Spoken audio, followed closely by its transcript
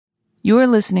You are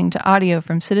listening to audio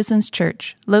from Citizens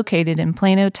Church, located in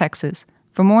Plano, Texas.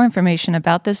 For more information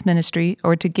about this ministry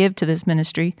or to give to this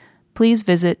ministry, please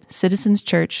visit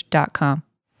citizenschurch.com.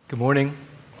 Good morning.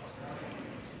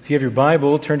 If you have your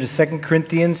Bible, turn to 2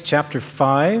 Corinthians chapter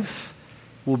 5.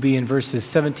 We'll be in verses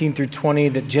 17 through 20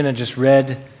 that Jenna just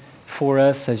read for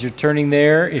us. As you're turning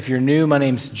there, if you're new, my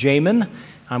name's Jamin.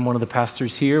 I'm one of the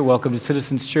pastors here. Welcome to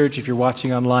Citizens Church. If you're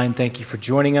watching online, thank you for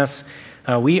joining us.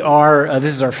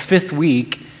 This is our fifth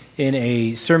week in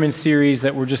a sermon series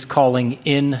that we're just calling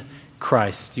In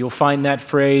Christ. You'll find that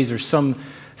phrase or some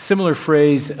similar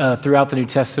phrase throughout the New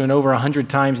Testament, over 100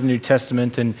 times in the New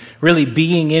Testament, and really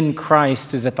being in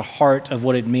Christ is at the heart of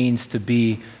what it means to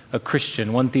be a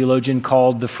Christian. One theologian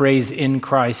called the phrase in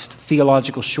Christ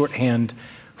theological shorthand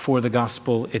for the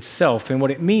gospel itself. And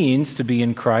what it means to be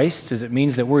in Christ is it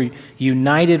means that we're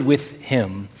united with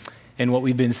Him. And what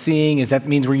we've been seeing is that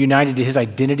means we're united to His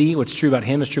identity. What's true about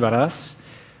Him is true about us.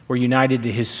 We're united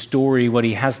to His story, what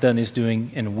He has done, is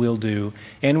doing, and will do.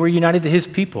 And we're united to His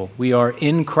people. We are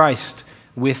in Christ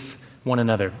with one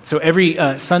another. So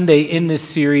every Sunday in this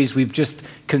series, we've just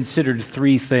considered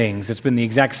three things. It's been the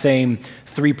exact same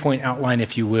three-point outline,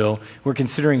 if you will. We're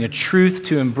considering a truth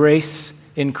to embrace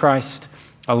in Christ,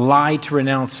 a lie to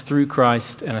renounce through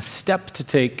Christ, and a step to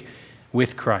take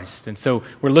with Christ. And so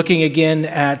we're looking again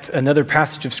at another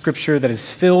passage of Scripture that is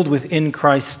filled with in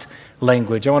Christ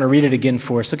language. I want to read it again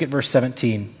for us. Look at verse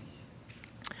 17.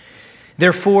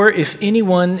 Therefore, if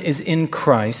anyone is in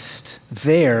Christ,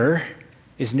 there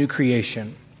is new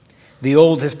creation. The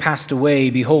old has passed away.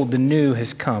 Behold, the new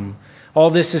has come. All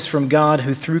this is from God,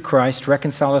 who through Christ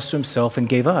reconciled us to Himself and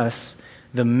gave us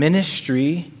the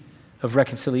ministry of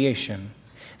reconciliation.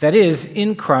 That is,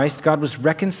 in Christ, God was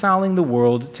reconciling the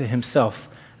world to Himself,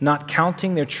 not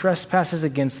counting their trespasses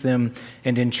against them,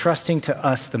 and entrusting to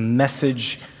us the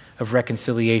message of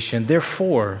reconciliation.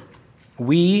 Therefore,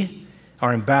 we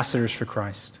are ambassadors for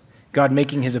Christ, God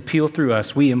making His appeal through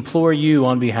us. We implore you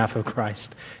on behalf of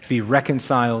Christ, be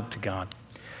reconciled to God.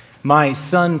 My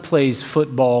son plays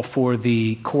football for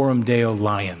the Coram Deo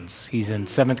Lions. He's in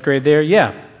 7th grade there.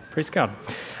 Yeah, praise God.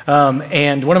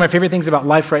 And one of my favorite things about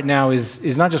life right now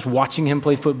is not just watching him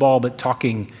play football, but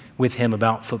talking with him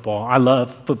about football. I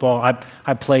love football.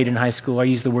 I played in high school. I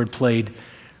use the word played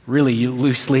really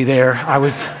loosely there. I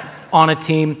was on a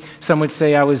team. Some would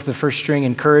say I was the first string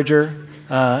encourager,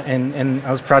 and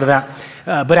I was proud of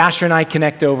that. But Asher and I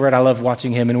connect over it. I love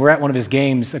watching him. And we're at one of his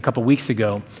games a couple weeks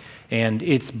ago, and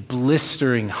it's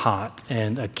blistering hot,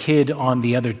 and a kid on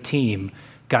the other team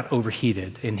got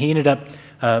overheated. And he ended up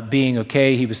being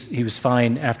okay. He was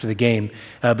fine after the game.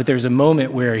 But there's a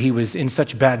moment where he was in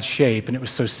such bad shape, and it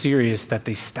was so serious that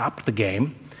they stopped the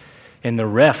game. And the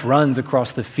ref runs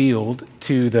across the field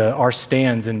to our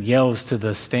stands and yells to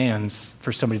the stands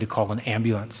for somebody to call an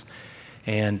ambulance.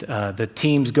 And the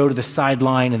teams go to the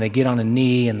sideline and they get on a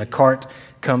knee, and the cart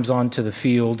comes onto the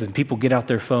field, and people get out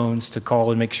their phones to call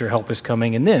and make sure help is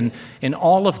coming. And then in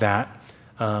all of that,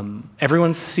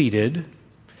 everyone's seated.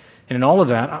 And in all of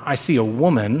that, I see a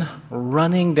woman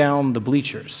running down the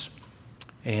bleachers.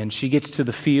 And she gets to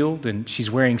the field, and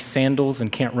she's wearing sandals and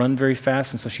can't run very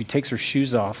fast, and so she takes her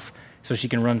shoes off so she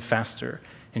can run faster.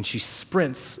 And she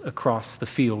sprints across the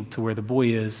field to where the boy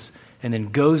is, and then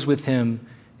goes with him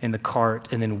in the cart,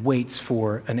 and then waits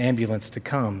for an ambulance to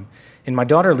come. And my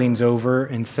daughter leans over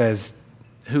and says,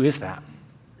 "Who is that?"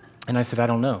 And I said, "I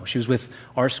don't know." She was with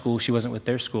our school. She wasn't with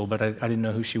their school, but I didn't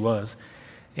know who she was.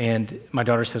 And my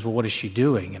daughter says, "Well, what is she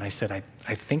doing?" And I said,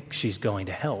 I think she's going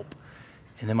to help.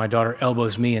 And then my daughter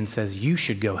elbows me and says, "You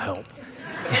should go help."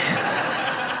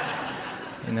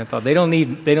 And I thought, they don't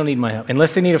need my help.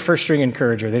 Unless they need a first string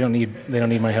encourager, they don't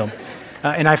need my help.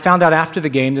 And I found out after the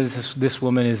game that this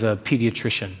woman is a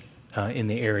pediatrician in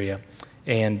the area.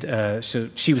 And so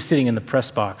she was sitting in the press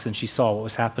box, and she saw what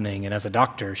was happening. And as a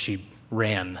doctor, she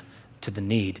ran to the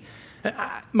need.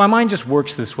 My mind just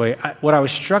works this way. What I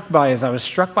was struck by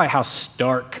how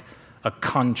stark a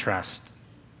contrast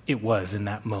it was in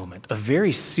that moment, a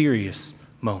very serious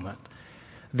moment.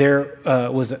 There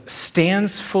was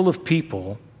stands full of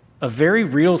people, a very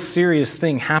real serious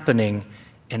thing happening,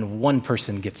 and one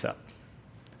person gets up.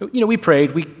 We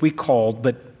prayed, we called,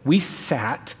 but we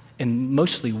sat and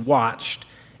mostly watched,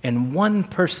 and one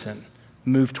person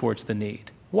moved towards the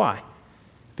need. Why?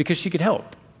 Because she could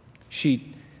help.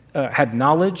 She had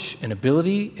knowledge and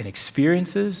ability and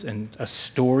experiences and a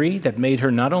story that made her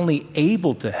not only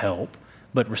able to help,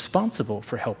 but responsible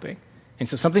for helping. And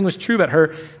so something was true about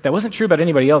her that wasn't true about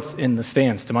anybody else in the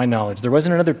stands, to my knowledge. There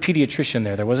wasn't another pediatrician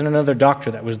there. There wasn't another doctor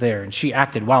that was there. And she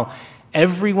acted. While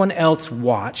everyone else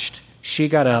watched, she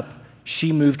got up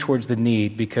she moved towards the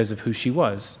need because of who she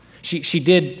was. She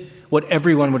did what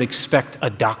everyone would expect a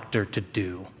doctor to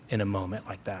do in a moment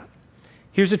like that.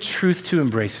 Here's a truth to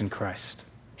embrace in Christ.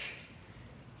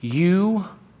 You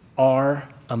are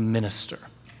a minister.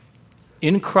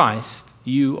 In Christ,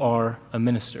 you are a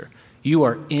minister. You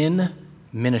are in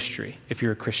ministry if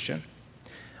you're a Christian.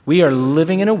 We are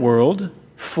living in a world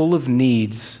full of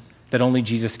needs that only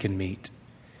Jesus can meet.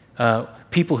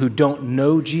 People who don't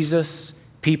know Jesus,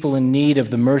 people in need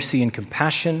of the mercy and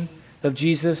compassion of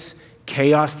Jesus,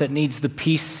 chaos that needs the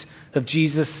peace of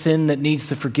Jesus, sin that needs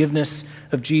the forgiveness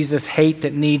of Jesus, hate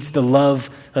that needs the love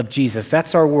of Jesus.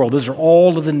 That's our world. Those are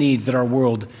all of the needs that our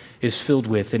world is filled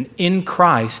with. And in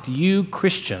Christ, you,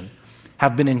 Christian,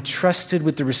 have been entrusted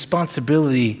with the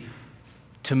responsibility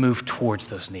to move towards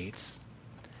those needs.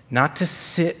 Not to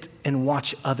sit and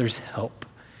watch others help,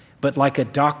 but like a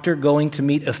doctor going to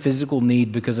meet a physical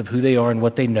need because of who they are and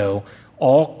what they know,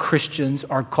 all Christians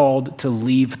are called to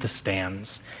leave the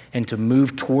stands and to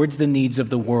move towards the needs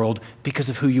of the world because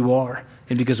of who you are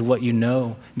and because of what you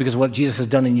know, because of what Jesus has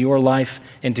done in your life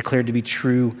and declared to be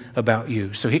true about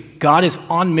you. So God is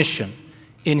on mission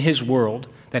in his world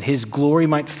that his glory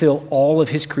might fill all of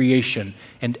his creation,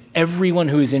 and everyone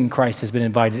who is in Christ has been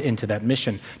invited into that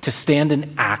mission to stand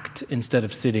and act instead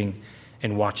of sitting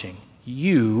and watching.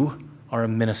 You are a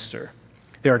minister.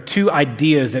 There are two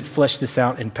ideas that flesh this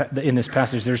out in this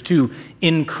passage. There's two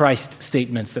in Christ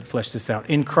statements that flesh this out.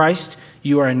 In Christ,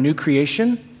 you are a new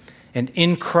creation, and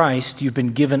in Christ, you've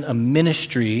been given a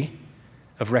ministry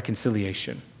of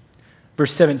reconciliation.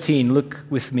 Verse 17, look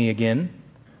with me again.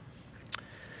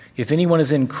 If anyone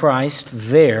is in Christ,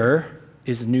 there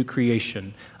is a new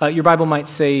creation. Your Bible might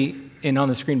say, and on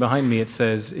the screen behind me it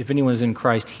says, if anyone is in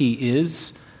Christ, he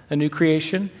is a new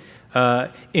creation.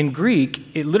 In Greek,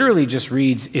 it literally just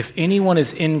reads, if anyone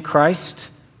is in Christ,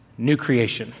 new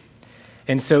creation.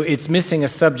 And so it's missing a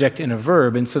subject and a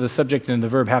verb, and so the subject and the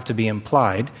verb have to be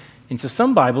implied. And so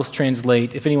some Bibles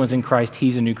translate, if anyone's in Christ,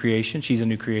 he's a new creation, she's a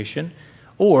new creation.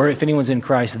 Or if anyone's in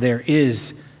Christ, there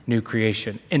is new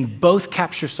creation. And both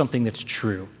capture something that's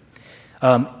true.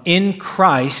 In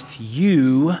Christ,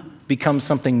 you become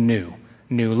something new.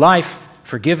 New life,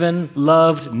 forgiven,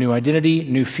 loved, new identity,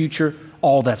 new future.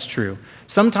 All that's true.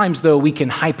 Sometimes, though, we can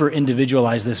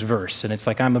hyper-individualize this verse, and it's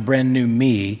like, I'm a brand new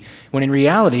me, when in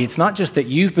reality, it's not just that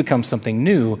you've become something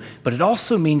new, but it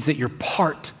also means that you're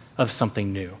part of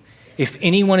something new. If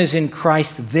anyone is in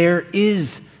Christ, there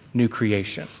is new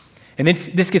creation. And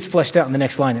this gets fleshed out in the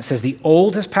next line. It says, the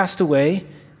old has passed away,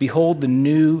 behold, the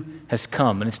new has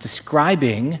come. And it's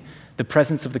describing the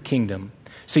presence of the kingdom.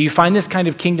 So you find this kind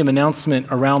of kingdom announcement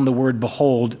around the word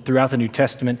behold throughout the New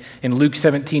Testament. In Luke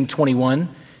 17:21,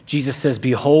 Jesus says,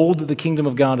 behold, the kingdom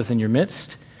of God is in your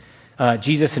midst.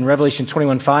 Jesus in Revelation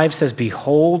 21:5 says,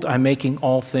 behold, I'm making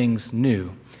all things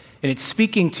new. And it's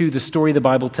speaking to the story the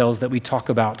Bible tells that we talk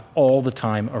about all the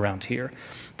time around here.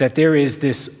 That there is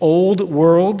this old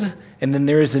world, and then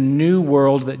there is a new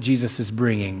world that Jesus is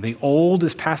bringing. The old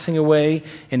is passing away,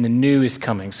 and the new is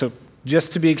coming. So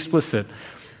just to be explicit,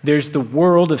 there's the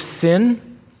world of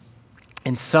sin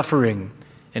and suffering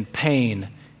and pain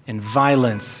and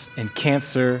violence and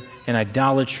cancer and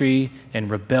idolatry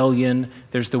and rebellion.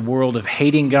 There's the world of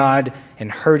hating God and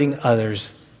hurting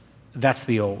others. That's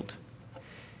the old.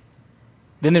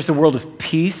 Then there's the world of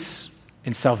peace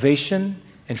and salvation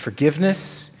and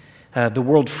forgiveness, the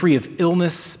world free of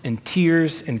illness and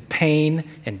tears and pain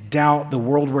and doubt, the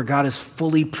world where God is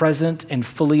fully present and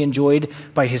fully enjoyed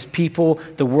by his people,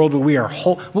 the world where we are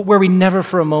whole, where we never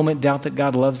for a moment doubt that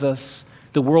God loves us,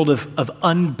 the world of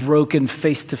unbroken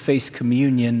face-to-face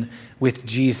communion with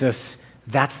Jesus.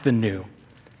 That's the new.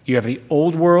 You have the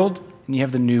old world and you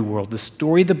have the new world. The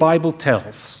story the Bible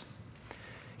tells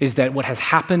is that what has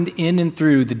happened in and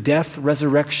through the death,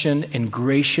 resurrection, and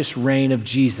gracious reign of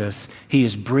Jesus, he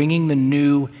is bringing the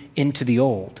new into the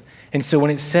old. And so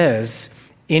when it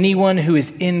says, anyone who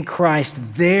is in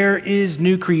Christ, there is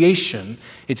new creation,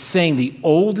 it's saying the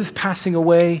old is passing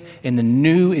away and the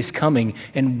new is coming.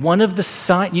 And one of the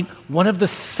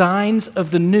signs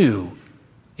of the new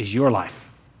is your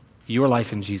life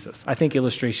in Jesus. I think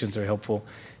illustrations are helpful.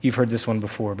 You've heard this one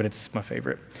before, but it's my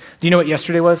favorite. Do you know what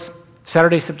yesterday was?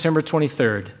 Saturday, September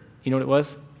 23rd. You know what it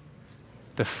was?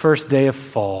 The first day of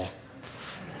fall.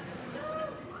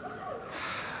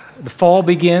 The fall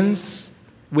begins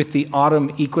with the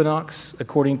autumn equinox,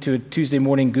 according to a Tuesday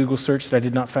morning Google search that I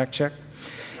did not fact check.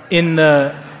 In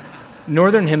the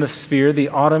northern hemisphere, the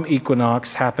autumn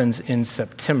equinox happens in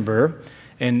September,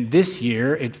 and this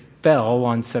year it fell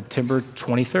on September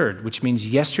 23rd, which means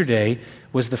yesterday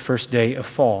was the first day of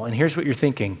fall. And here's what you're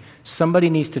thinking. Somebody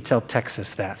needs to tell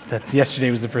Texas that yesterday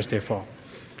was the first day of fall.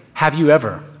 Have you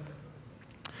ever?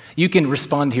 You can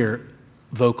respond here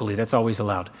vocally. That's always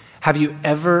allowed. Have you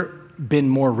ever been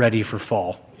more ready for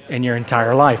fall in your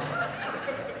entire life?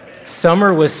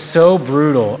 Summer was so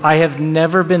brutal. I have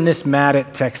never been this mad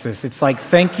at Texas. It's like,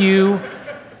 thank you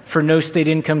for no state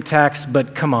income tax,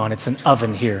 but come on, it's an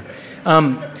oven here.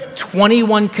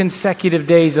 21 consecutive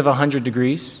days of 100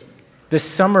 degrees. This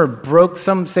summer broke,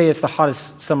 some say it's the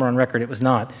hottest summer on record. It was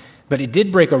not. But it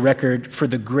did break a record for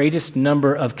the greatest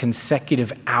number of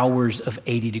consecutive hours of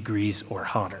 80 degrees or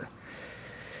hotter.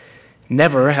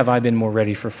 Never have I been more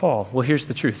ready for fall. Well, here's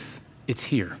the truth. It's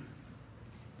here.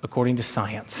 According to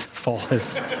science, fall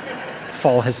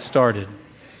has started.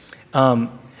 And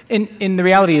the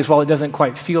reality is, while it doesn't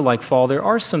quite feel like fall, there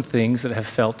are some things that have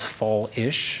felt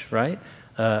fall-ish, right?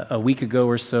 A week ago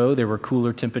or so, there were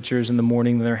cooler temperatures in the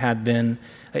morning than there had been.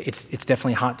 It's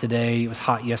definitely hot today. It was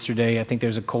hot yesterday. I think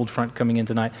there's a cold front coming in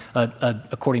tonight.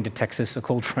 According to Texas, a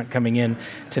cold front coming in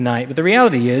tonight. But the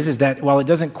reality is that while it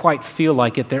doesn't quite feel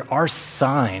like it, there are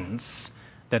signs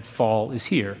that fall is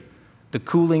here. The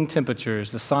cooling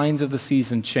temperatures, the signs of the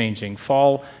season changing.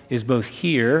 Fall is both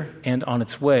here and on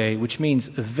its way, which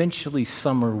means eventually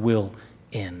summer will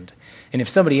end. And if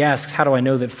somebody asks, how do I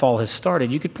know that fall has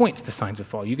started? You could point to the signs of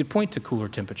fall. You could point to cooler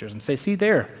temperatures and say, see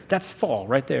there, that's fall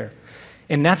right there.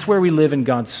 And that's where we live in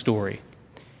God's story.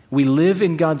 We live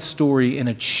in God's story in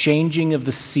a changing of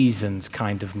the seasons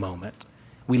kind of moment.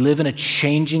 We live in a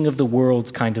changing of the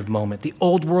world's kind of moment. The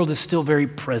old world is still very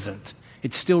present.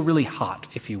 It's still really hot,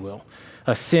 if you will.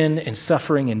 Sin and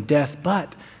suffering and death,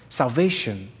 but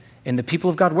salvation and the people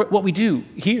of God, what we do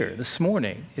here this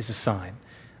morning is a sign.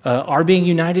 Our being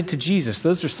united to Jesus,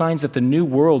 those are signs that the new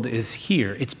world is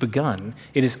here. It's begun.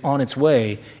 It is on its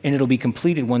way, and it'll be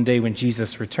completed one day when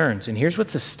Jesus returns. And here's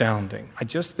what's astounding. I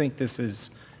just think this is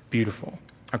beautiful.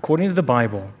 According to the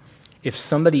Bible, if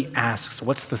somebody asks,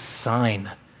 what's the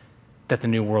sign that the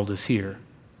new world is here?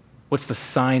 What's the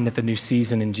sign that the new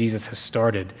season in Jesus has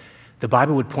started? The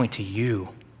Bible would point to you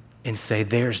and say,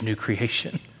 there's new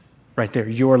creation. Right there,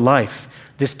 your life.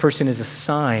 This person is a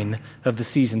sign of the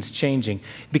seasons changing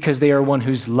because they are one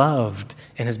who's loved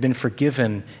and has been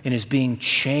forgiven and is being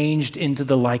changed into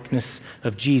the likeness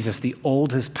of Jesus. The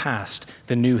old has passed,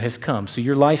 the new has come. So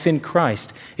your life in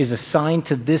Christ is a sign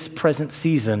to this present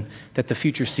season that the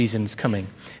future season is coming.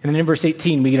 And then in verse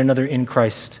 18, we get another in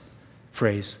Christ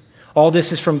phrase. All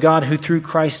this is from God who through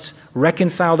Christ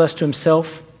reconciled us to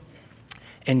himself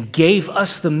and gave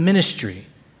us the ministry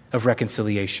of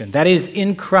reconciliation. That is,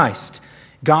 in Christ,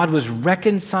 God was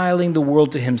reconciling the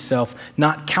world to himself,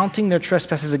 not counting their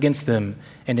trespasses against them,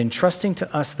 and entrusting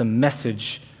to us the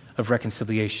message of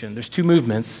reconciliation. There's two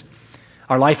movements.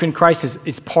 Our life in Christ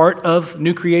is part of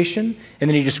new creation, and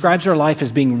then he describes our life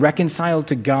as being reconciled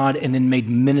to God and then made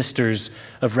ministers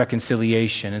of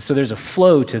reconciliation. And so there's a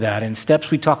flow to that. In steps,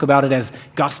 we talk about it as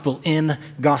gospel in,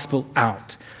 gospel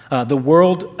out. The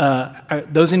world,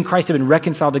 those in Christ have been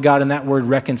reconciled to God, and that word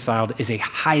reconciled is a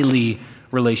highly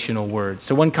relational word.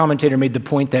 So one commentator made the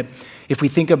point that if we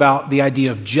think about the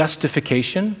idea of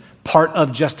justification, part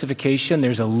of justification,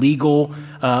 there's a legal,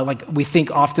 like we think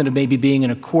often of maybe being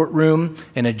in a courtroom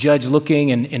and a judge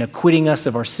looking and acquitting us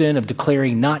of our sin, of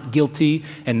declaring not guilty,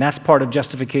 and that's part of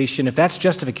justification. If that's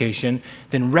justification,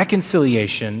 then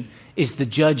reconciliation is the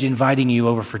judge inviting you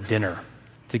over for dinner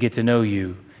to get to know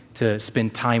you, to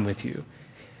spend time with you.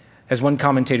 As one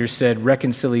commentator said,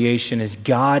 reconciliation is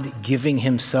God giving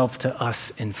himself to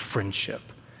us in friendship.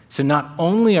 So not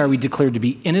only are we declared to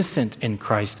be innocent in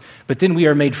Christ, but then we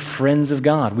are made friends of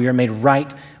God. We are made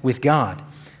right with God.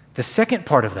 The second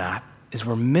part of that is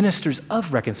we're ministers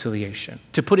of reconciliation.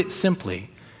 To put it simply,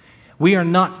 we are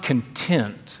not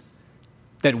content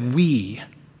that we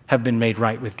have been made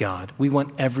right with God. We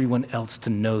want everyone else to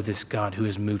know this God who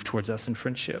has moved towards us in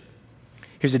friendship.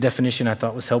 Here's a definition I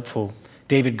thought was helpful.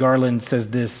 David Garland says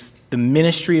this: the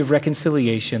ministry of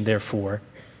reconciliation, therefore,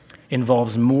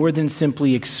 involves more than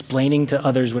simply explaining to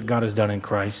others what God has done in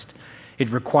Christ. It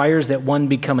requires that one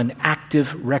become an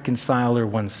active reconciler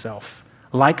oneself.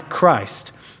 Like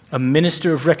Christ, a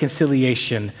minister of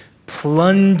reconciliation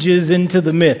plunges into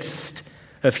the midst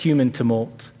of human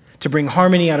tumult to bring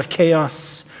harmony out of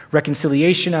chaos,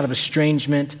 reconciliation out of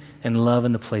estrangement, and love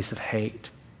in the place of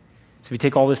hate. So if you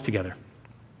take all this together,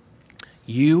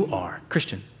 you are,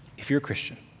 Christian, if you're a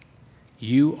Christian,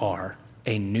 you are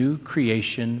a new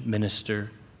creation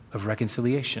minister of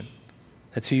reconciliation.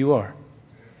 That's who you are.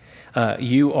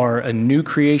 You are a new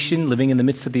creation living in the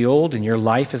midst of the old, and your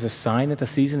life is a sign that the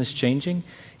season is changing.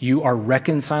 You are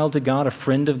reconciled to God, a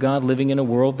friend of God, living in a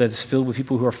world that is filled with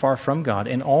people who are far from God.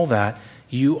 And all that,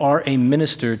 you are a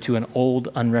minister to an old,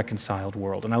 unreconciled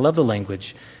world. And I love the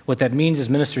language. What that means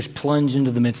is ministers plunge into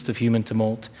the midst of human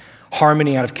tumult,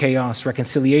 harmony out of chaos,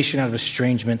 reconciliation out of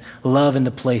estrangement, love in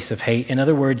the place of hate. In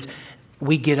other words,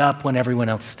 we get up when everyone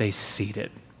else stays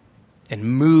seated and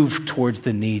move towards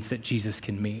the needs that Jesus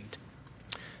can meet.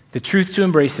 The truth to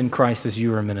embrace in Christ is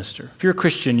you are a minister. If you're a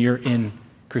Christian, you're in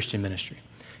Christian ministry.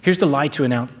 Here's the lie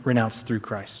to renounce through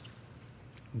Christ.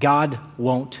 God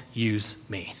won't use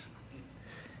me.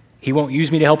 He won't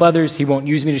use me to help others. He won't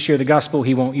use me to share the gospel.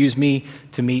 He won't use me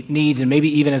to meet needs. And maybe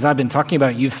even as I've been talking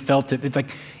about it, you've felt it. It's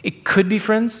like, it could be,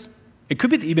 friends. It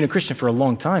could be that you've been a Christian for a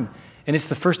long time, and it's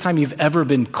the first time you've ever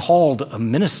been called a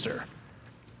minister.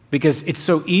 Because it's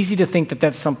so easy to think that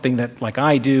that's something that like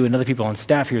I do and other people on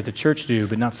staff here at the church do,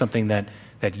 but not something that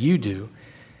you do.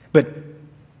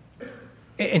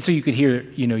 And so you could hear,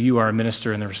 you are a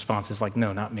minister, and the response is like,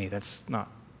 no, not me. That's not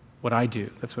what I do.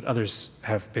 That's what others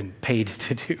have been paid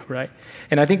to do, right?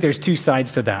 And I think there's two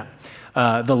sides to that.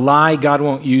 The lie, God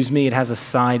won't use me, it has a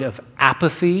side of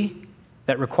apathy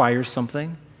that requires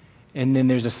something, and then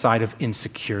there's a side of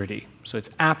insecurity. So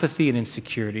it's apathy and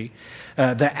insecurity.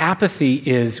 The apathy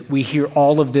is we hear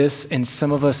all of this, and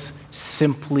some of us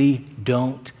simply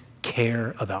don't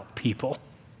care about people.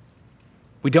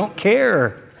 We don't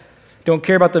care. Don't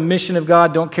care about the mission of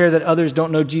God. Don't care that others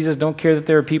don't know Jesus. Don't care that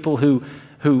there are people who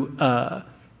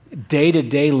day to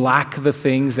day lack the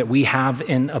things that we have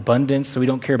in abundance. So we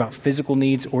don't care about physical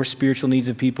needs or spiritual needs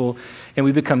of people. And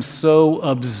we become so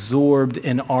absorbed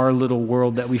in our little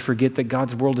world that we forget that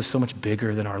God's world is so much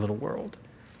bigger than our little world.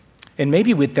 And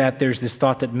maybe with that, there's this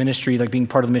thought that ministry, like being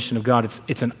part of the mission of God,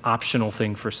 it's an optional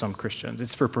thing for some Christians.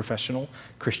 It's for professional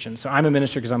Christians. So I'm a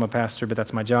minister because I'm a pastor, but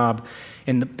that's my job.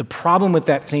 And the problem with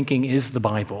that thinking is the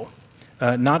Bible.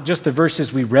 Not just the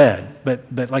verses we read,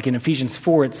 but like in Ephesians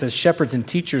 4, it says shepherds and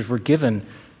teachers were given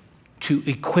to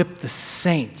equip the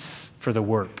saints for the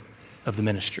work of the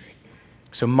ministry.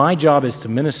 So my job is to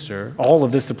minister. All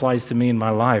of this applies to me in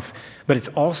my life, but it's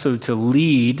also to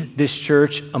lead this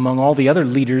church among all the other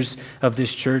leaders of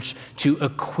this church to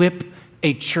equip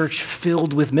a church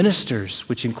filled with ministers,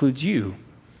 which includes you.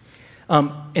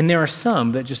 And there are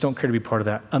some that just don't care to be part of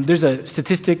that. There's a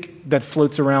statistic that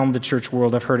floats around the church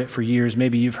world. I've heard it for years.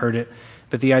 Maybe you've heard it.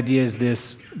 But the idea is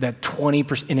this, that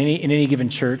 20% in any given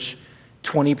church,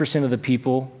 20% of the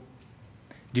people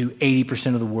do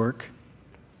 80% of the work.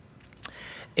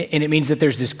 And it means that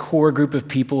there's this core group of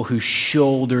people who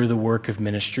shoulder the work of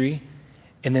ministry.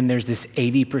 And then there's this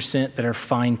 80% that are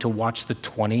fine to watch the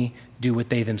 20 do what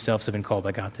they themselves have been called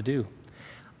by God to do.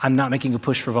 I'm not making a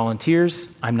push for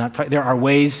volunteers. There are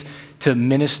ways to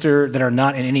minister that are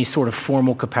not in any sort of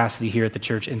formal capacity here at the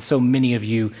church, and so many of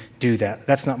you do that.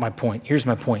 That's not my point. Here's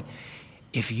my point.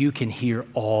 If you can hear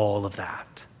all of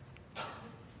that,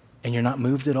 and you're not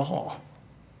moved at all,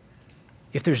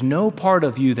 if there's no part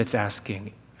of you that's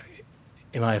asking,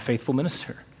 am I a faithful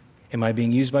minister? Am I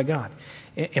being used by God?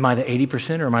 Am I the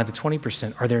 80% or am I the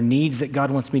 20%? Are there needs that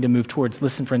God wants me to move towards?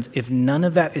 Listen, friends, if none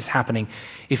of that is happening,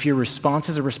 if your response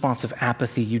is a response of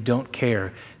apathy, you don't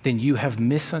care, then you have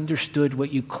misunderstood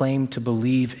what you claim to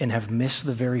believe and have missed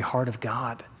the very heart of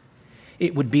God.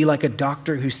 It would be like a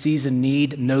doctor who sees a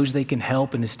need, knows they can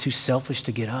help, and is too selfish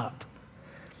to get up.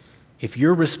 If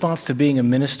your response to being a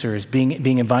minister is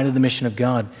being invited to the mission of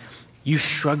God, you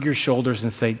shrug your shoulders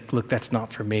and say, look, that's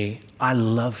not for me. I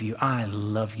love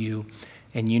you.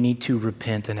 And you need to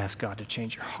repent and ask God to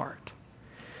change your heart.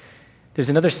 There's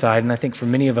another side, and I think for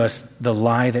many of us, the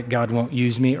lie that God won't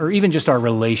use me, or even just our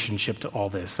relationship to all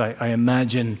this. I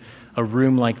imagine a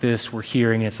room like this we're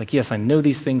hearing, and it's like, yes, I know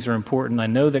these things are important. I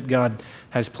know that God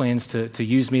has plans to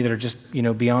use me that are just,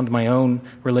 beyond my own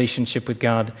relationship with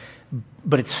God,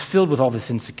 but it's filled with all this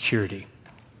insecurity.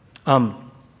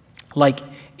 Like,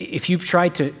 have you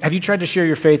tried to share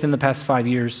your faith in the past 5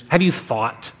 years? Have you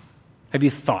thought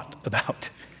about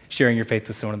sharing your faith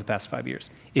with someone in the past 5 years?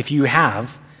 If you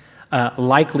have,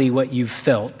 likely what you've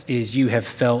felt is you have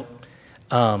felt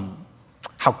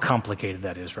how complicated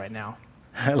that is right now.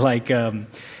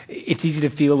 It's easy to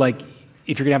feel like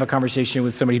if you're going to have a conversation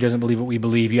with somebody who doesn't believe what we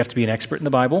believe, you have to be an expert in the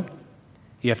Bible.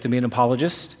 You have to be an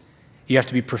apologist. You have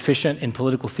to be proficient in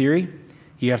political theory.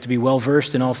 You have to be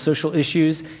well-versed in all social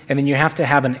issues. And then you have to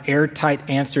have an airtight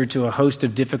answer to a host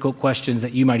of difficult questions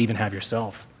that you might even have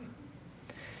yourself.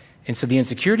 And so the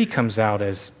insecurity comes out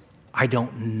as, I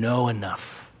don't know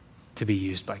enough to be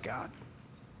used by God.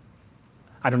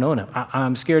 I don't know enough.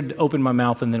 I'm scared to open my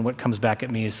mouth, and then what comes back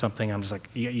at me is something I'm just like,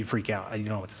 you freak out. You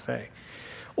don't know what to say.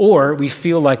 Or we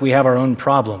feel like we have our own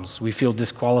problems. We feel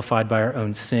disqualified by our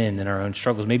own sin and our own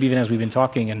struggles. Maybe even as we've been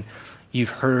talking and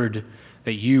you've heard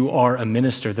that you are a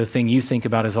minister, the thing you think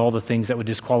about is all the things that would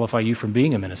disqualify you from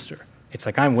being a minister. It's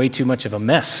like, I'm way too much of a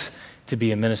mess to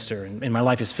be a minister. And my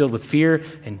life is filled with fear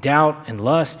and doubt and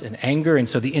lust and anger. And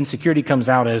so the insecurity comes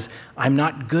out as, I'm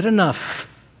not good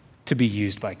enough to be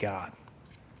used by God.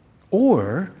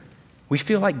 Or we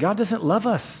feel like God doesn't love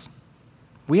us.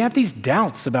 We have these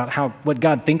doubts about what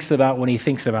God thinks about when he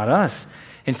thinks about us.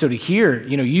 And so to hear,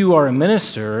 you are a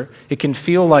minister, it can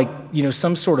feel like,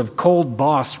 some sort of cold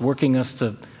boss forcing us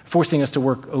to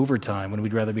work overtime when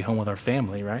we'd rather be home with our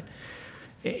family, right?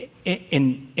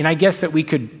 And I guess that we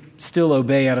could still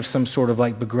obey out of some sort of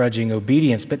like begrudging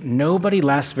obedience, but nobody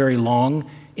lasts very long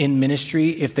in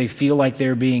ministry if they feel like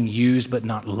they're being used but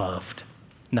not loved,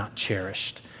 not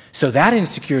cherished. So that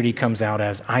insecurity comes out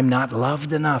as, I'm not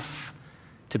loved enough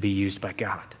to be used by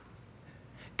God.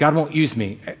 God won't use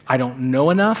me. I don't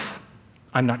know enough.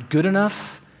 I'm not good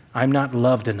enough. I'm not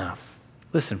loved enough.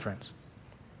 Listen, friends.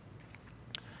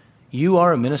 You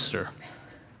are a minister.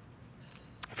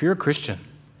 If you're a Christian.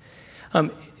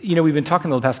 We've been talking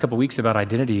the past couple of weeks about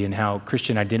identity and how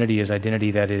Christian identity is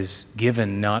identity that is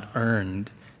given, not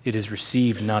earned. It is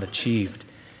received, not achieved.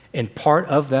 And part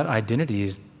of that identity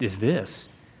is this.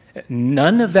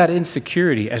 None of that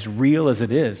insecurity, as real as it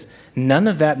is, none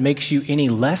of that makes you any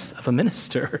less of a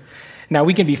minister. Now,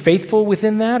 we can be faithful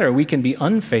within that, or we can be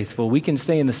unfaithful. We can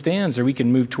stay in the stands, or we can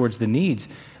move towards the needs.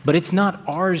 But it's not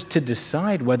ours to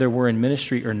decide whether we're in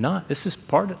ministry or not. This is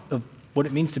part of what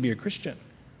it means to be a Christian.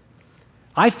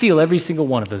 I feel every single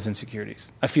one of those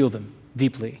insecurities. I feel them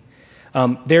deeply.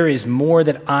 There is more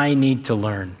that I need to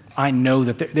learn. I know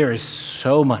that there is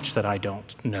so much that I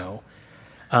don't know.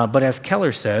 But as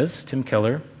Keller says, Tim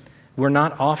Keller, we're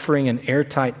not offering an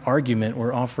airtight argument,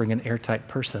 we're offering an airtight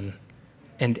person.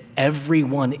 And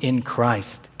everyone in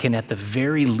Christ can at the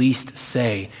very least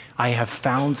say, I have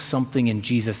found something in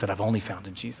Jesus that I've only found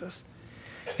in Jesus.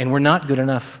 And we're not good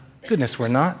enough. Goodness, we're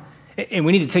not. And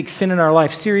we need to take sin in our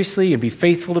life seriously and be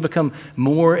faithful to become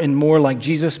more and more like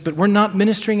Jesus, but we're not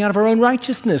ministering out of our own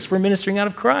righteousness, we're ministering out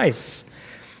of Christ.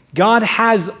 God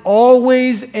has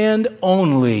always and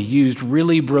only used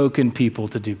really broken people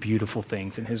to do beautiful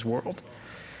things in his world.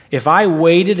 If I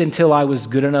waited until I was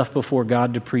good enough before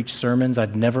God to preach sermons,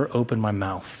 I'd never open my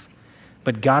mouth.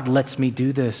 But God lets me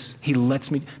do this. He lets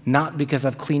me, not because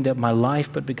I've cleaned up my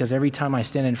life, but because every time I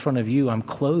stand in front of you, I'm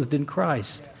clothed in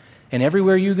Christ. And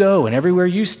everywhere you go and everywhere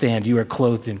you stand, you are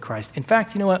clothed in Christ. In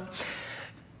fact, you know what?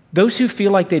 Those who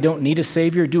feel like they don't need a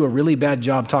Savior do a really bad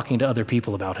job talking to other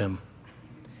people about him.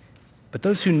 But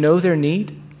those who know their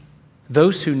need,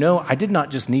 those who know, I did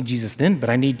not just need Jesus then, but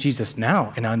I need Jesus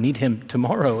now, and I'll need him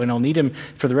tomorrow, and I'll need him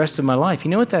for the rest of my life.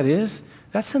 You know what that is?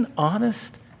 That's an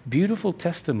honest, beautiful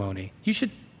testimony. You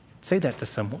should say that to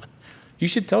someone. You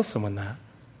should tell someone that.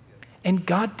 And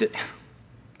God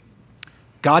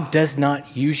does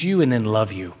not use you and then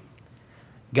love you.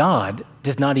 God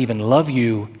does not even love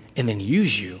you and then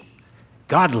use you.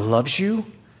 God loves you,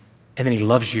 and then he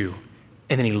loves you,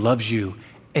 and then he loves you,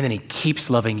 and then he keeps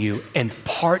loving you. And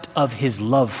part of his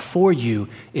love for you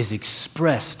is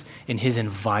expressed in his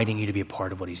inviting you to be a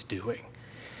part of what he's doing.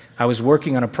 I was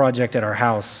working on a project at our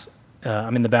house.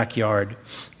 I'm in the backyard,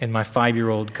 and my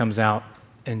 5-year-old comes out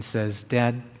and says,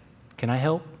 Dad, can I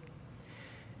help?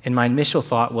 And my initial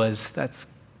thought was,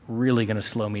 that's really going to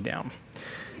slow me down.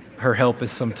 Her help is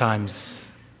sometimes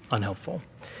unhelpful.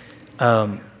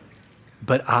 But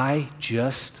I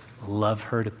just love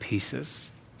her to pieces.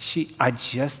 I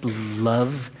just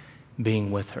love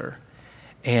being with her.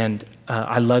 And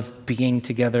I love being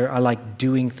together. I like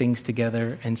doing things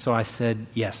together. And so I said,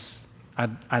 yes,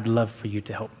 I'd love for you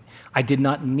to help me. I did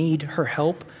not need her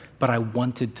help, but I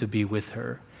wanted to be with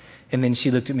her. And then she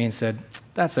looked at me and said,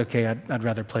 that's okay, I'd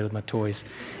rather play with my toys.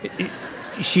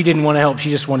 She didn't want to help,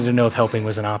 she just wanted to know if helping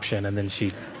was an option, and then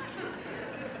she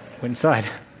went inside.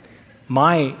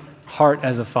 My heart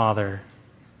as a father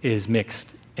is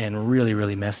mixed and really,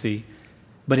 really messy.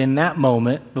 But in that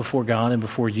moment, before God and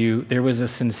before you, there was a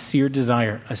sincere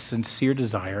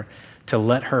desire to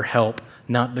let her help,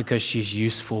 not because she's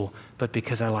useful, but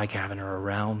because I like having her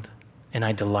around and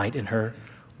I delight in her.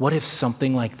 What if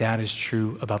something like that is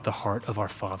true about the heart of our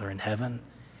Father in heaven?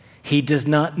 He does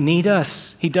not need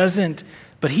us. He doesn't.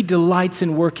 But he delights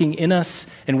in working in us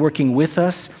and working with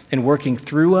us and working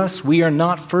through us. We are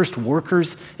not first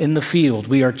workers in the field.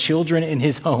 We are children in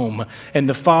his home. And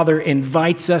the Father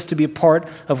invites us to be a part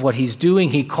of what he's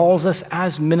doing. He calls us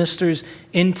as ministers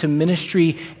into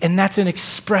ministry, and that's an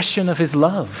expression of his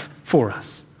love for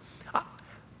us.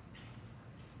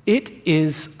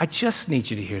 I just need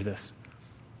you to hear this.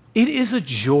 It is a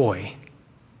joy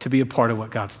to be a part of what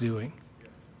God's doing.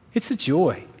 It's a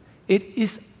joy. It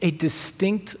is a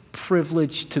distinct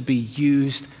privilege to be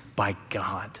used by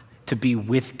God, to be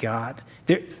with God.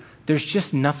 There's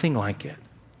just nothing like it.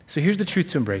 So here's the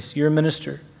truth to embrace. You're a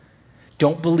minister.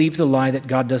 Don't believe the lie that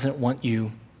God doesn't want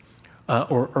you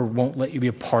or won't let you be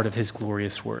a part of his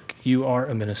glorious work. You are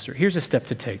a minister. Here's a step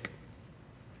to take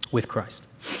with Christ.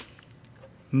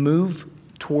 Move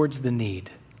towards the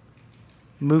need.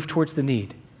 Move towards the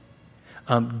need.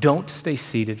 Don't stay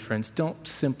seated, friends. Don't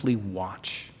simply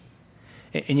watch.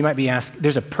 And you might be asked,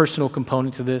 there's a personal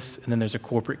component to this, and then there's a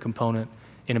corporate component.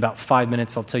 In about 5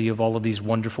 minutes, I'll tell you of all of these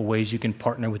wonderful ways you can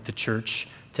partner with the church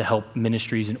to help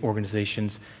ministries and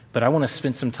organizations. But I want to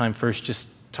spend some time first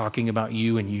just talking about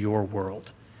you and your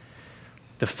world.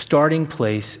 The starting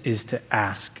place is to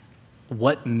ask,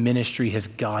 what ministry has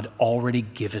God already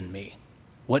given me?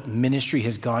 What ministry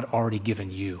has God already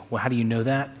given you? Well, how do you know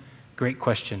that? Great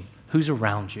question. Who's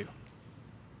around you?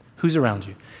 Who's around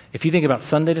you? If you think about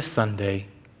Sunday to Sunday,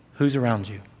 who's around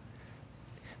you?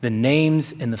 The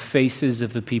names and the faces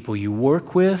of the people you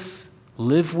work with,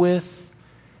 live with,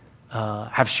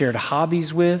 have shared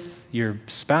hobbies with, your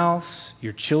spouse,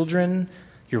 your children,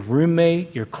 your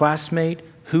roommate, your classmate,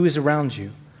 who is around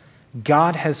you?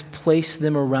 God has placed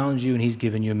them around you and he's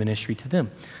given you a ministry to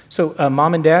them. So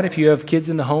mom and dad, if you have kids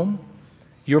in the home,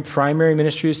 your primary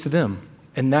ministry is to them.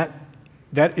 And that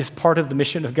is part of the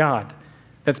mission of God.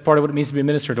 That's part of what it means to be a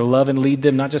minister, to love and lead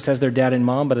them, not just as their dad and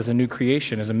mom, but as a new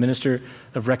creation, as a minister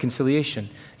of reconciliation.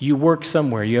 You work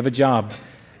somewhere, you have a job,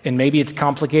 and maybe it's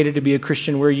complicated to be a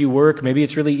Christian where you work. Maybe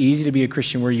it's really easy to be a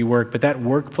Christian where you work, but that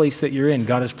workplace that you're in,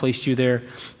 God has placed you there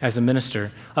as a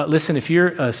minister. Listen, if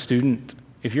you're a student,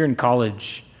 if you're in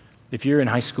college, if you're in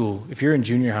high school, if you're in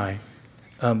junior high,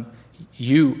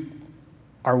 you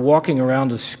are walking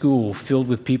around a school filled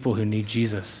with people who need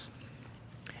Jesus.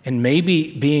 And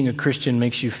maybe being a Christian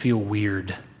makes you feel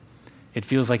weird. It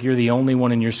feels like you're the only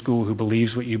one in your school who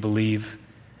believes what you believe.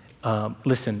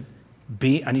 Listen,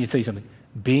 I need to tell you something.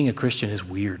 Being a Christian is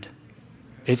weird.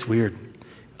 It's weird.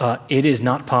 It is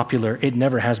not popular. It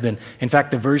never has been. In fact,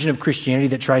 the version of Christianity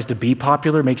that tries to be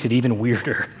popular makes it even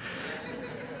weirder.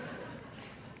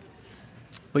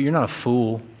 But you're not a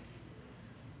fool.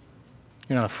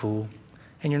 You're not a fool.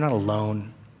 And you're not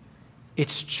alone.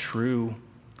 It's true.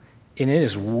 And it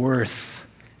is worth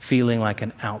feeling like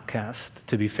an outcast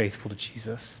to be faithful to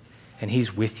Jesus. And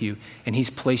he's with you. And he's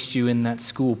placed you in that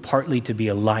school partly to be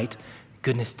a light,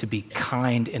 goodness, to be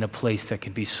kind in a place that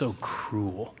can be so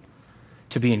cruel,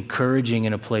 to be encouraging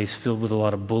in a place filled with a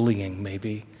lot of bullying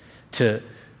maybe, to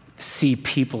see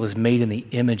people as made in the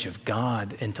image of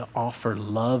God and to offer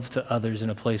love to others in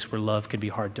a place where love can be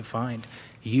hard to find.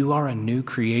 You are a new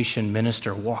creation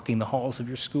minister walking the halls of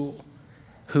your school.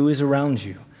 Who is around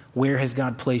you? Where has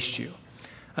God placed you?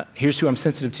 Here's who I'm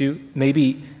sensitive to.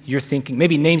 Maybe you're thinking,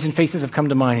 maybe names and faces have come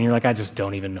to mind and you're like, I just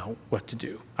don't even know what to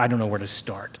do. I don't know where to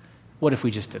start. What if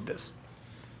we just did this?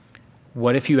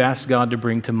 What if you asked God to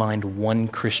bring to mind one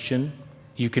Christian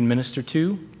you can minister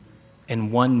to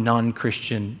and one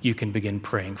non-Christian you can begin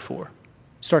praying for?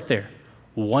 Start there.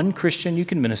 One Christian you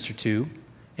can minister to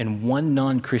and one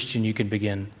non-Christian you can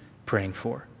begin praying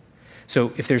for.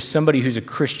 So if there's somebody who's a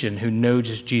Christian who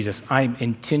knows Jesus, I'm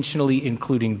intentionally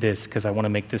including this because I want to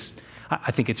make this,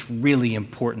 I think it's really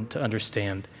important to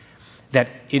understand that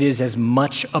it is as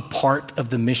much a part of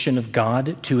the mission of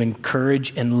God to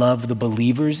encourage and love the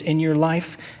believers in your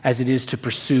life as it is to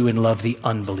pursue and love the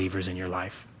unbelievers in your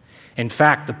life. In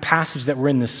fact, the passage that we're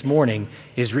in this morning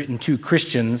is written to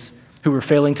Christians who are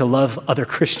failing to love other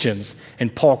Christians,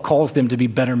 and Paul calls them to be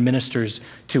better ministers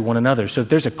to one another. So if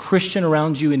there's a Christian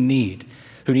around you in need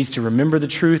who needs to remember the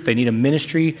truth, they need a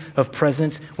ministry of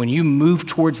presence, when you move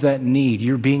towards that need,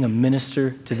 you're being a minister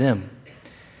to them.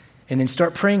 And then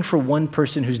start praying for one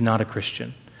person who's not a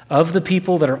Christian. Of the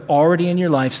people that are already in your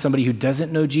life, somebody who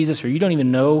doesn't know Jesus or you don't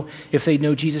even know if they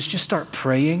know Jesus, just start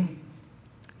praying.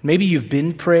 Maybe you've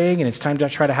been praying and it's time to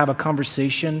try to have a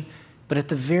conversation, but at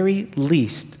the very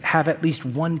least, have at least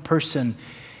one person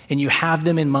and you have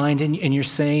them in mind and you're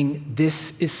saying,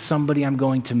 this is somebody I'm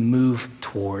going to move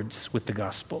towards with the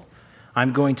gospel.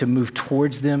 I'm going to move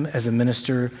towards them as a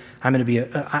minister. I'm going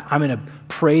to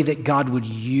pray that God would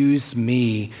use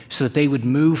me so that they would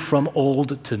move from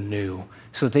old to new,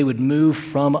 so that they would move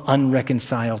from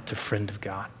unreconciled to friend of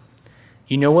God.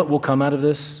 You know what will come out of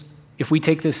this? If we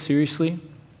take this seriously,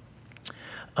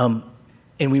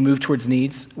 and we move towards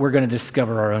needs, we're going to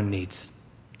discover our own needs.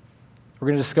 We're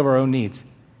going to discover our own needs.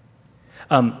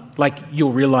 Like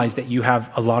you'll realize that you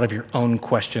have a lot of your own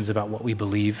questions about what we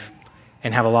believe.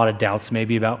 and have a lot of doubts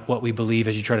maybe about what we believe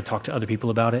as you try to talk to other people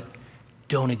about it,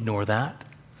 don't ignore that.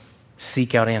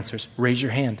 Seek out answers. Raise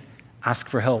your hand. Ask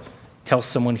for help. Tell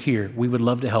someone here, we would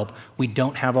love to help. We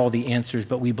don't have all the answers,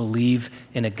 but we believe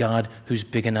in a God who's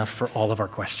big enough for all of our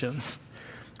questions.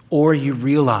 Or you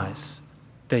realize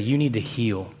that you need to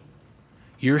heal.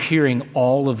 You're hearing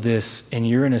all of this, and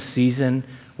you're in a season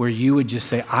where you would just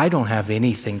say, I don't have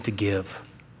anything to give.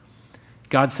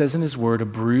 God says in his word, a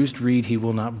bruised reed he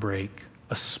will not break,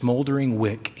 a smoldering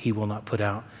wick he will not put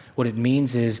out. What it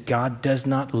means is God does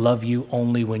not love you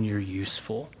only when you're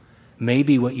useful.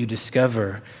 Maybe what you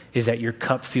discover is that your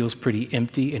cup feels pretty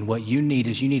empty, and what you need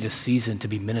is you need a season to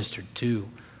be ministered to.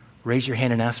 Raise your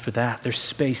hand and ask for that. There's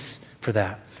space for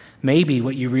that. Maybe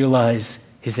what you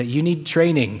realize is that you need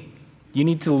training. You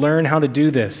need to learn how to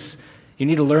do this. You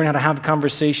need to learn how to have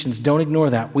conversations. Don't ignore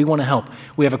that. We want to help.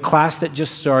 We have a class that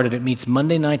just started. It meets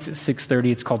Monday nights at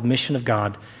 6:30. It's called Mission of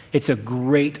God. It's a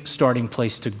great starting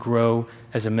place to grow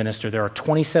as a minister. There are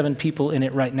 27 people in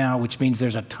it right now, which means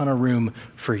there's a ton of room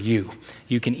for you.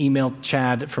 You can email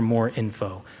Chad for more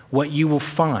info. What you will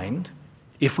find,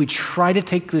 if we try to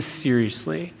take this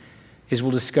seriously, is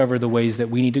we'll discover the ways that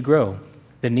we need to grow,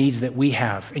 the needs that we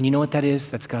have. And you know what that is?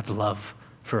 That's God's love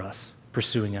for us,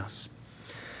 pursuing us.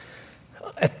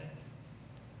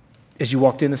 As you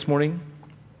walked in this morning,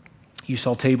 you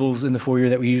saw tables in the foyer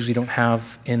that we usually don't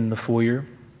have in the foyer.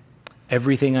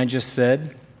 Everything I just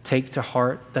said, take to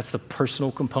heart. That's the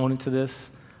personal component to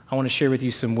this. I want to share with you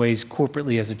some ways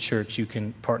corporately as a church you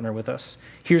can partner with us.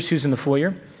 Here's who's in the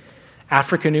foyer.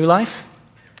 Africa New Life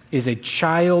is a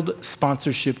child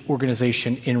sponsorship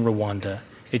organization in Rwanda.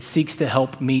 It seeks to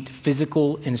help meet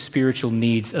physical and spiritual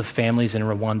needs of families in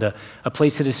Rwanda, a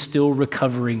place that is still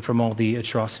recovering from all the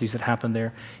atrocities that happened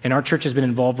there. And our church has been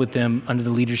involved with them under the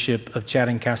leadership of Chad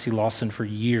and Cassie Lawson for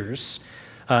years.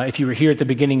 If you were here at the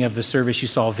beginning of the service, you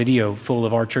saw a video full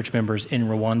of our church members in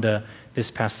Rwanda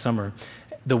this past summer.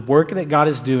 The work that God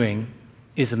is doing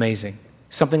is amazing.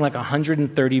 Something like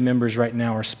 130 members right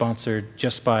now are sponsored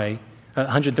just by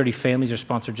 130 families are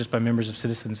sponsored just by members of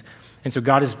Citizens. And so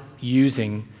God is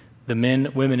using the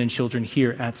men, women, and children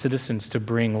here at Citizens to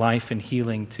bring life and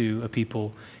healing to a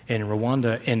people in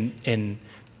Rwanda. And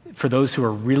for those who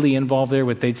are really involved there,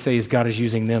 what they'd say is God is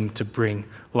using them to bring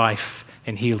life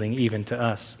and healing even to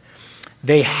us.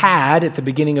 They had, at the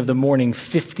beginning of the morning,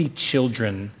 50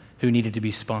 children who needed to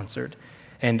be sponsored.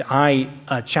 And I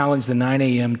challenged the 9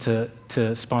 a.m.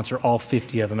 to sponsor all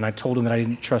 50 of them. And I told them that I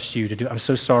didn't trust you to do it. I'm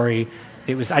so sorry.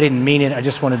 I didn't mean it. I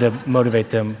just wanted to motivate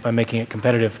them by making it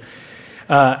competitive.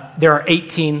 There are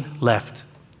 18 left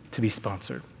to be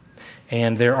sponsored.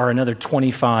 And there are another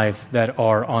 25 that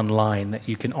are online that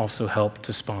you can also help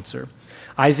to sponsor.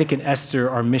 Isaac and Esther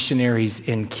are missionaries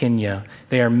in Kenya.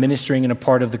 They are ministering in a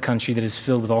part of the country that is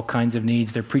filled with all kinds of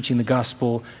needs. They're preaching the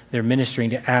gospel. They're ministering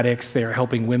to addicts. They are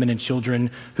helping women and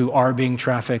children who are being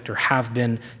trafficked or have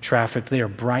been trafficked. They are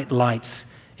bright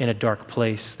lights in a dark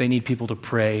place. They need people to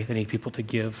pray. They need people to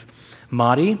give.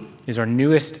 Madi is our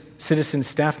newest Citizen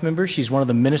staff member. She's one of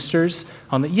the ministers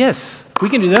on the... Yes, we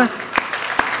can do that.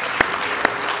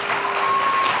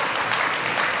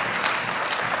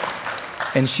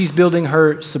 And she's building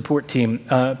her support team,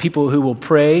 people who will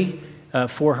pray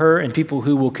for her and people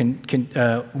who will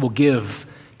give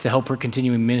to help her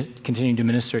continuing to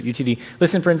minister at UTD.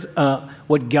 Listen, friends,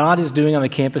 what God is doing on the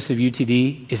campus of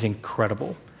UTD is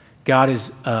incredible. God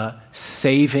is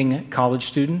saving college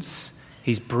students.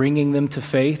 He's bringing them to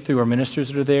faith through our ministers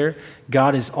that are there.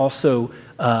 God is also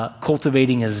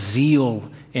cultivating a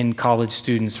zeal in college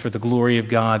students for the glory of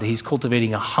God. He's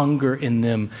cultivating a hunger in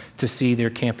them to see their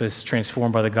campus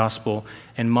transformed by the gospel.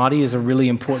 And Madi is a really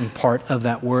important part of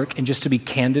that work. And just to be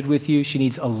candid with you, she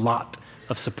needs a lot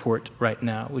of support right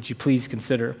now. Would you please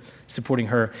consider supporting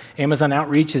her? Amazon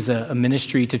Outreach is a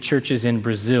ministry to churches in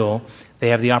Brazil. They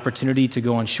have the opportunity to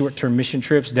go on short-term mission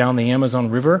trips down the Amazon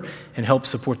River and help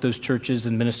support those churches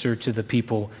and minister to the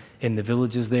people in the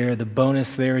villages there. The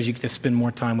bonus there is you get to spend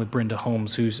more time with Brenda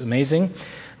Holmes, who's amazing.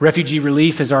 Refugee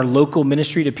Relief is our local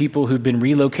ministry to people who've been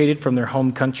relocated from their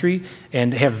home country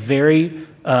and have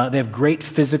they have great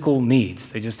physical needs.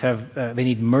 They just have, they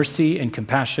need mercy and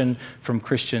compassion from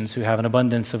Christians who have an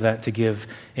abundance of that to give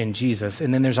in Jesus.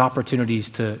 And then there's opportunities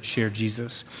to share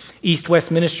Jesus. East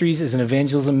West Ministries is an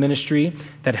evangelism ministry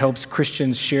that helps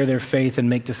Christians share their faith and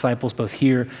make disciples both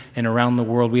here and around the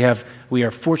world. We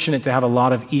are fortunate to have a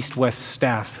lot of East West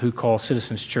staff who call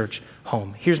Citizens Church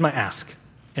home. Here's my ask.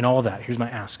 In all of that, here's my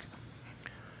ask.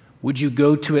 Would you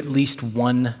go to at least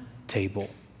one table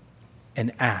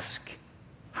and ask,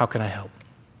 how can I help?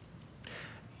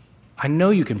 I know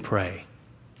you can pray.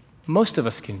 Most of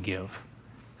us can give.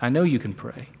 I know you can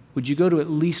pray. Would you go to at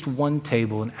least one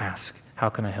table and ask, how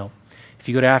can I help? If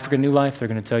you go to Africa New Life, they're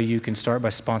going to tell you you can start by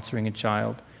sponsoring a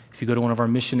child. If you go to one of our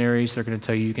missionaries, they're going to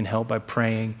tell you you can help by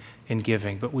praying and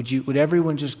giving. But would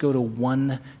everyone just go to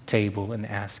one table and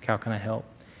ask, how can I help?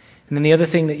 And then the other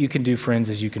thing that you can do, friends,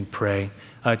 is you can pray.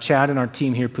 Chad and our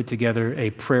team here put together a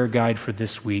prayer guide for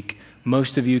this week.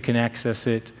 Most of you can access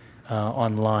it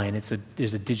online.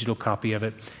 There's a digital copy of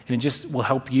it. And it just will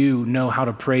help you know how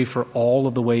to pray for all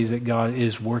of the ways that God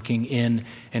is working in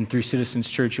and through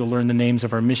Citizens Church. You'll learn the names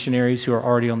of our missionaries who are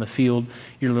already on the field.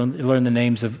 You'll learn the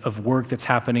names of work that's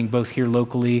happening both here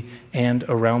locally and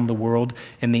around the world.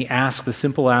 And the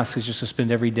simple ask is just to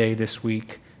spend every day this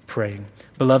week praying.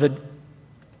 Beloved,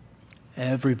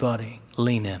 everybody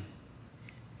lean in.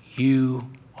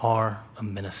 You are a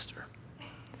minister.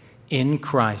 In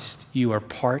Christ, you are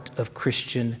part of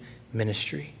Christian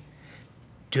ministry.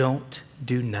 Don't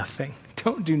do nothing.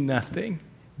 Don't do nothing.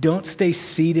 Don't stay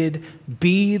seated.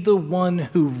 Be the one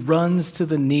who runs to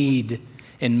the need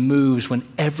and moves when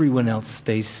everyone else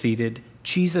stays seated.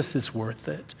 Jesus is worth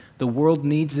it. The world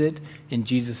needs it, and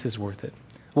Jesus is worth it.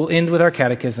 We'll end with our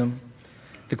catechism.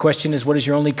 The question is, what is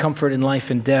your only comfort in life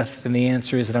and death? And the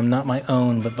answer is that I'm not my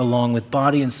own, but belong with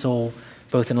body and soul,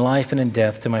 both in life and in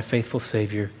death, to my faithful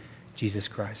Savior, Jesus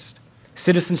Christ.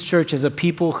 Citizens Church is a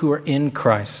people who are in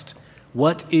Christ.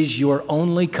 What is your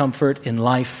only comfort in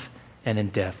life and in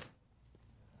death?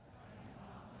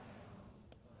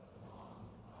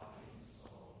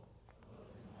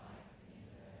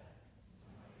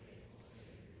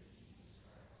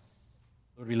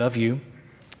 Lord, we love you.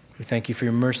 We thank you for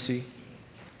your mercy.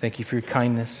 Thank you for your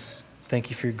kindness. Thank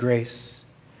you for your grace.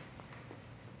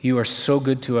 You are so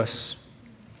good to us.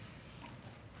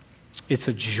 It's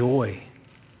a joy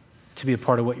to be a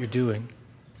part of what you're doing.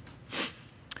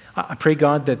 I pray,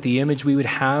 God, that the image we would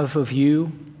have of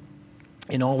you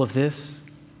in all of this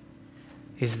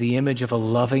is the image of a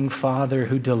loving Father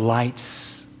who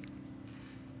delights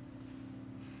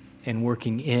in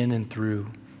working in and through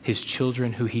his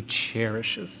children who he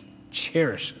cherishes.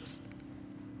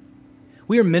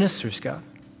 We are ministers, God.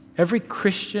 Every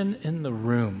Christian in the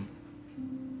room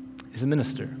is a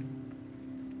minister.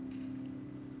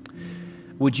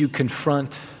 Would you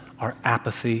confront our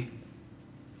apathy?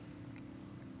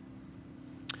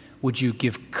 Would you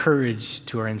give courage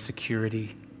to our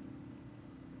insecurity?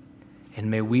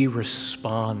 And may we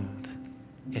respond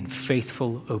in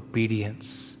faithful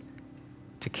obedience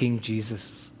to King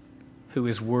Jesus, who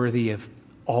is worthy of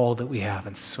all that we have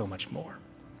and so much more.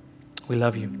 We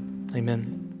love you.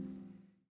 Amen.